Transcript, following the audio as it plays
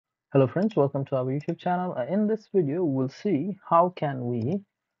Hello friends, welcome to our YouTube channel. In this video, we'll see how can we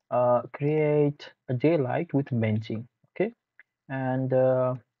create a daylight with benching. Okay, and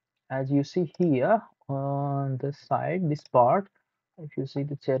as you see here on this side, this part, if you see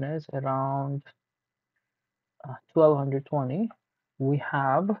the channel is around 1220, we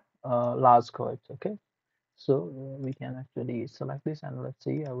have large curves. Okay, so we can actually select this and let's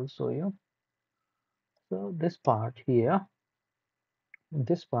see. I will show you. So this part here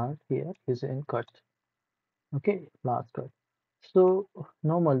is in cut. Okay, large cut. So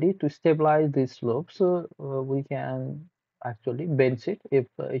normally to stabilize these slopes, we can actually bench it if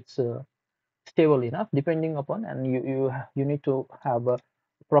it's stable enough, depending upon, and you need to have a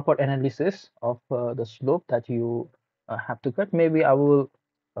proper analysis of the slope that you have to cut. Maybe I will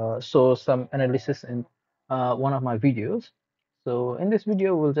show some analysis in one of my videos. So in this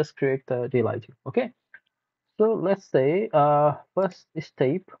video, we'll just create the daylight. Okay. So let's say first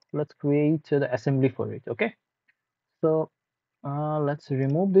step, let's create the assembly for it. Okay. So let's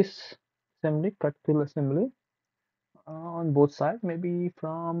remove this assembly, cut fill assembly on both sides. Maybe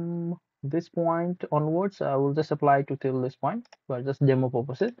from this point onwards, I will just apply to till this point for just demo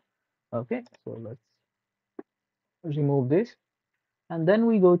purposes. Okay, so let's remove this, and then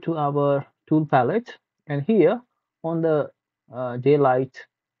we go to our tool palette, and here on the daylight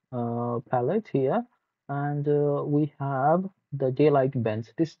palette here, and we have the daylight bench.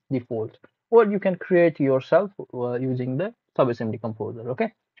 This default, or you can create yourself using the subassembly composer.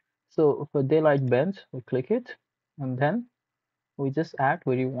 Okay. So for daylight bench, we click it, and then we just add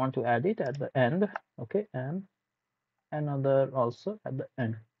where you want to add it at the end. Okay, and another also at the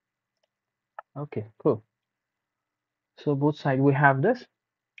end. Okay, cool. So both side we have this,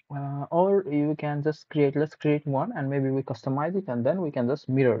 or you can just create. Let's create one, and maybe we customize it, and then we can just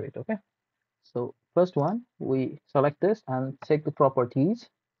mirror it. Okay. So first one, we select this and check the properties.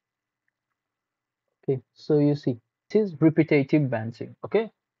 Okay, so you see this is repetitive benching.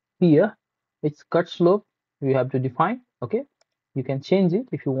 Okay, here it's cut slope you have to define. Okay, you can change it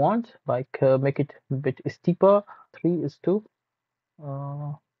if you want, like make it a bit steeper. 3 is to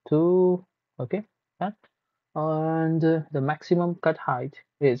uh, 2. Okay, yeah. And the maximum cut height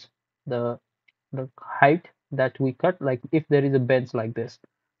is the height that we cut, like if there is a bench like this.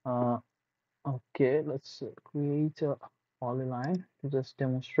 uh, okay, let's create a polyline to just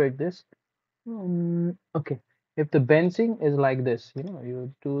demonstrate this. Okay, if the benching is like this,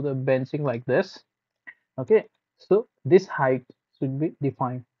 you do the benching like this. Okay, so this height should be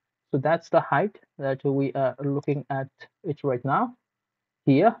defined. So that's the height that we are looking at it right now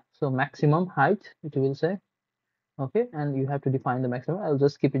here. So maximum height, it will say. Okay, and you have to define the maximum. I'll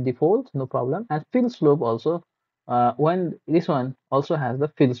just keep it default, no problem. And fill slope also, when this one also has the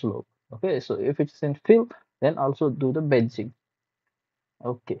fill slope. Okay, so if it's in fill, then also do the benching.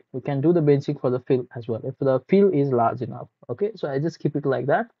 Okay, we can do the benching for the fill as well if the fill is large enough. Okay, so I just keep it like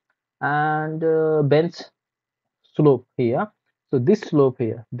that, and bench slope here. So this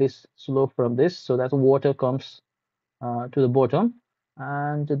slope from this, so that water comes to the bottom.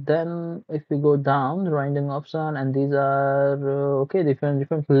 And then if we go down, the rendering option, and these are okay,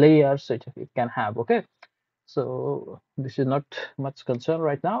 different layers that it can have. Okay, so this is not much concern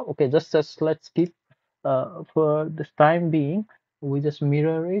right now. Okay, just let's keep for this time being, we just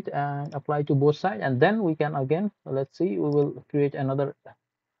mirror it and apply to both sides, and then we can again, let's see, we will create another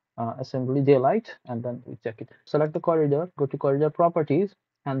assembly daylight, and then we check it. Select the corridor, go to corridor properties,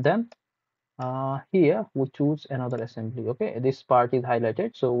 and then here we choose another assembly. Okay, this part is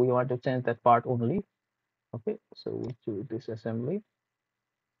highlighted, so we want to change that part only. Okay, so we choose this assembly.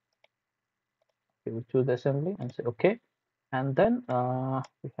 Okay, we choose the assembly and say okay, and then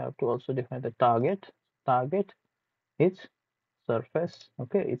we have to also define the target is surface.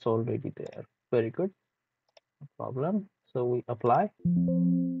 Okay, it's already there. Very good, no problem. So we apply,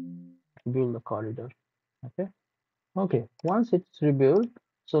 build the corridor. Okay. Okay, once it's rebuilt,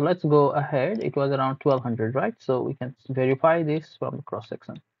 so let's go ahead. It was around 1200, right? So we can verify this from the cross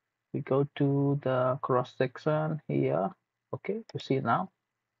section. We go to the cross section here. Okay, you see now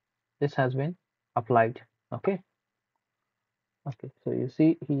this has been applied. Okay, okay, so you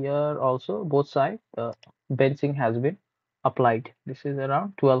see here also both sides benching has been applied. This is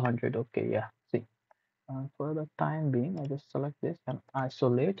around 1200. Okay, yeah, see. For the time being, I just select this and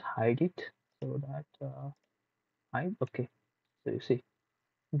isolate, hide it, so that hide. Okay, so you see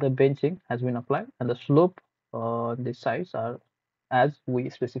the benching has been applied, and the slope on the sides are as we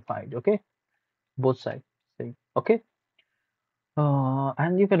specified. Okay, both sides same. Okay,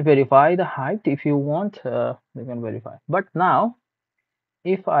 and you can verify the height if you want. You can verify, but now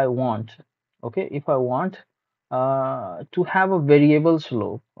if I want, okay, if I want to have a variable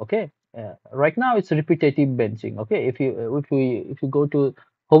slope. Okay, right now it's repetitive benching. Okay, if you go to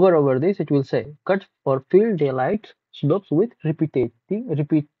hover over this, it will say cut for fill daylight slopes with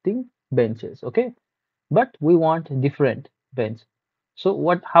repeating benches. Okay, but we want different bench. So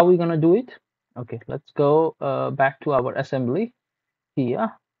what? How we gonna do it? Okay, let's go back to our assembly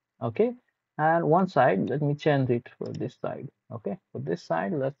here. Okay, and one side, let me change it for this side. Okay, for this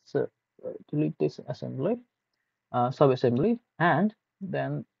side, let's delete this assembly, sub-assembly, and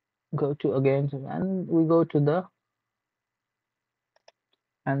then go to again, and we go to the,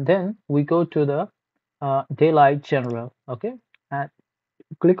 and then we go to the daylight general. Okay, and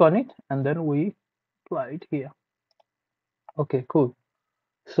click on it, and then we apply it here. Okay, cool.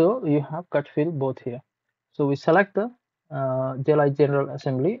 So you have cut fill both here. So we select the daylight general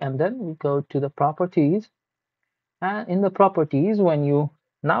assembly, and then we go to the properties. And in the properties, when you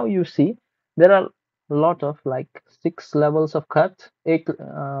now you see there are a lot of like 6 levels of cut, eight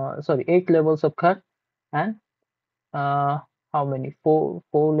levels of cut, and uh, how many? Four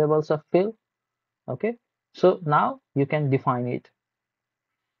levels of fill. Okay, so now you can define it.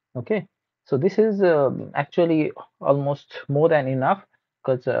 Okay, so this is actually almost more than enough,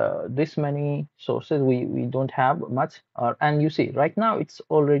 because this many sources we don't have much. And you see right now it's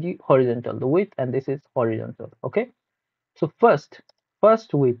already horizontal, the width, and this is horizontal. Okay, so first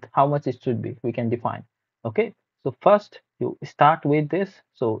width, how much it should be, we can define. Okay, so first you start with this,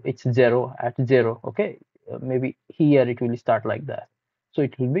 so it's 0 at 0. Okay, maybe here it will start like that, so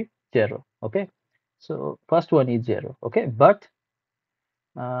it will be 0. Okay, so first one is 0. Okay, but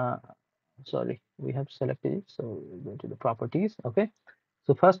uh, sorry, we have selected it, so we go to the properties. Okay,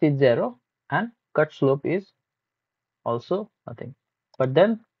 so first is 0, and cut slope is also nothing, but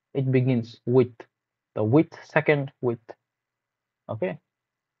then it begins with the width, second width. Okay,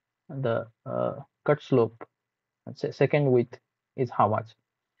 the cut slope, let's say second width is how much.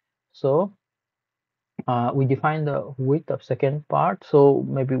 So we define the width of second part, so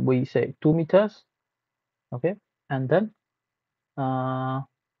maybe we say 2 meters. Okay, and then uh,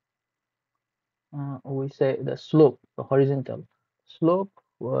 we say the slope, the horizontal slope,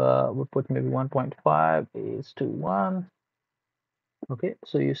 we put maybe 1.5 is to 1. Okay,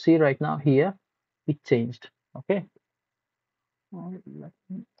 so you see right now here it changed. Okay,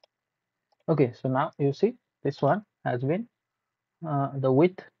 okay, so now you see this one has been the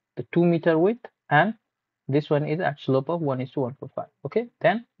width, the 2 meter width, and this one is at slope of 1 is to 1.5. Okay,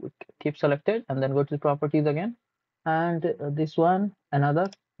 then we keep selected, and then go to the properties again, and this one another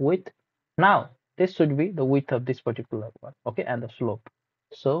width. Now this should be the width of this particular one. Okay, and the slope.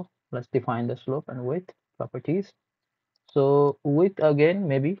 So let's define the slope and width properties. So width again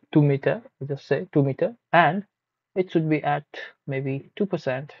maybe 2 meter, just say 2 meter, and it should be at maybe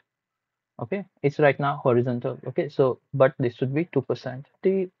 2%. Okay, it's right now horizontal. Okay, so but this should be 2%.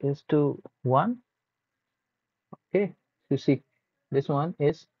 T is to 1. Okay, you see this one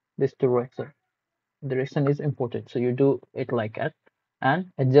is this direction is important, so you do it like that, and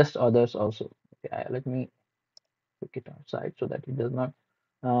adjust others also. Okay, let me pick it outside so that it does not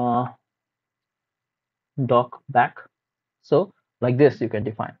uh, dock back. So like this you can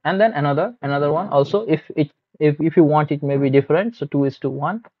define, and then another one also, if you want it maybe different, so 2 is to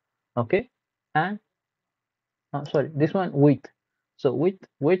 1. Okay, and sorry, this one width. So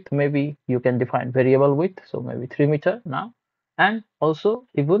width maybe you can define variable width, so maybe 3 meter now, and also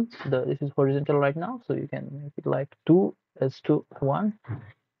even the this is horizontal right now, so you can make it like 2 is to 1.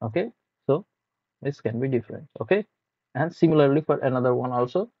 Okay, so this can be different. Okay, and similarly for another one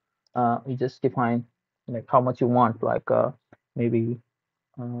also, you just define like how much you want, like maybe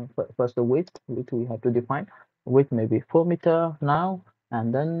first the width we have to define width maybe 4 meter now,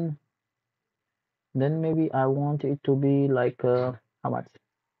 and then maybe I want it to be like how much,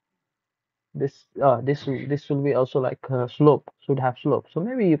 this will be also like slope, should have slope, so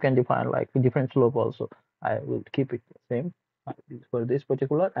maybe you can define like a different slope also. I will keep it the same for this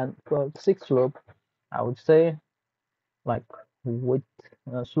particular, and for sixth slope I would say like width,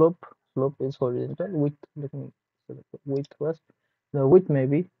 slope is horizontal, width, let me select the width first, the width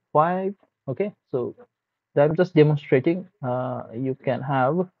maybe 5. Okay, so I'm just demonstrating you can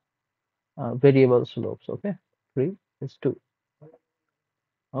have variable slopes. Okay, 3 is 2.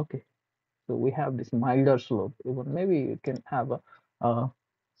 Okay, so we have this milder slope, even maybe you can have a,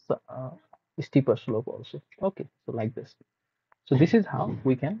 a steeper slope also. Okay, so like this. So this is how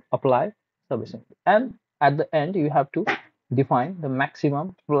we can apply subassembly, and at the end you have to define the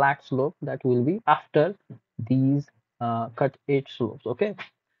maximum flat slope that will be after these cut edge slopes. Okay,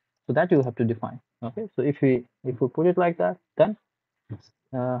 so that you have to define. Okay, so if we put it like that, then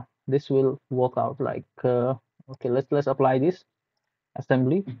this will work out like Okay, let's apply this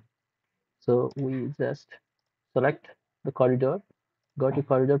assembly. So we just select the corridor, go to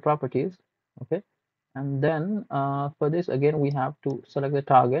corridor properties, okay, and then for this again we have to select the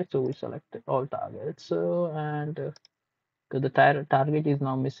target. So we select all targets. So and the target is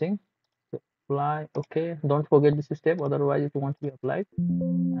now missing. So apply. Okay, don't forget this step, otherwise it won't be applied.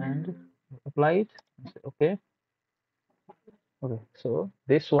 And apply it. Okay, okay. So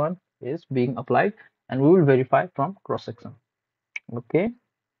this one is being applied, and we will verify from cross section. Okay.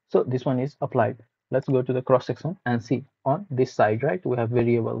 So this one is applied. Let's go to the cross section and see on this side, right? We have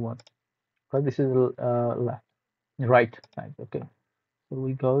variable one because this is left, right side. Okay. So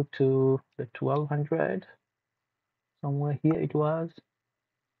we go to the 1200 somewhere here. It was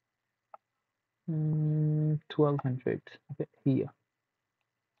 1200. Okay, here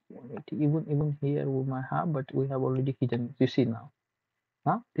 180. Even here we might have, but we have already hidden it. You see now.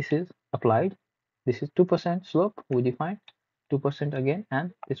 Now this is applied. This is 2% slope. We define 2% again,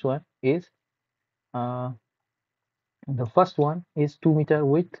 and this one is uh, the first one is 2 meter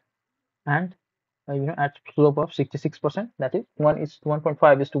width and at slope of 66%, that is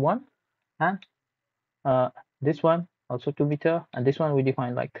 1.5 is to 1, and uh, this one also 2 meter, and this one we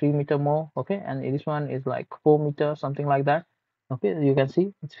define like 3 meter more. Okay, and this one is like 4 meter, something like that. Okay, you can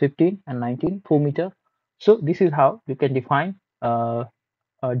see it's 15 and 19, 4 meter. So this is how you can define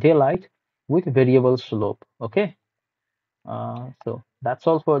daylight with variable slope. Okay, so that's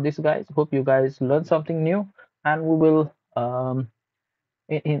all for this, guys. Hope you guys learned something new, and we will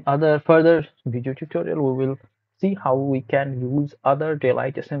in other further video tutorial we will see how we can use other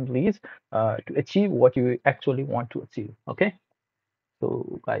daylight assemblies to achieve what you actually want to achieve. Okay,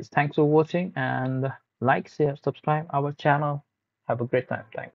 so guys, thanks for watching, and like, share, subscribe our channel. Have a great time. Thanks.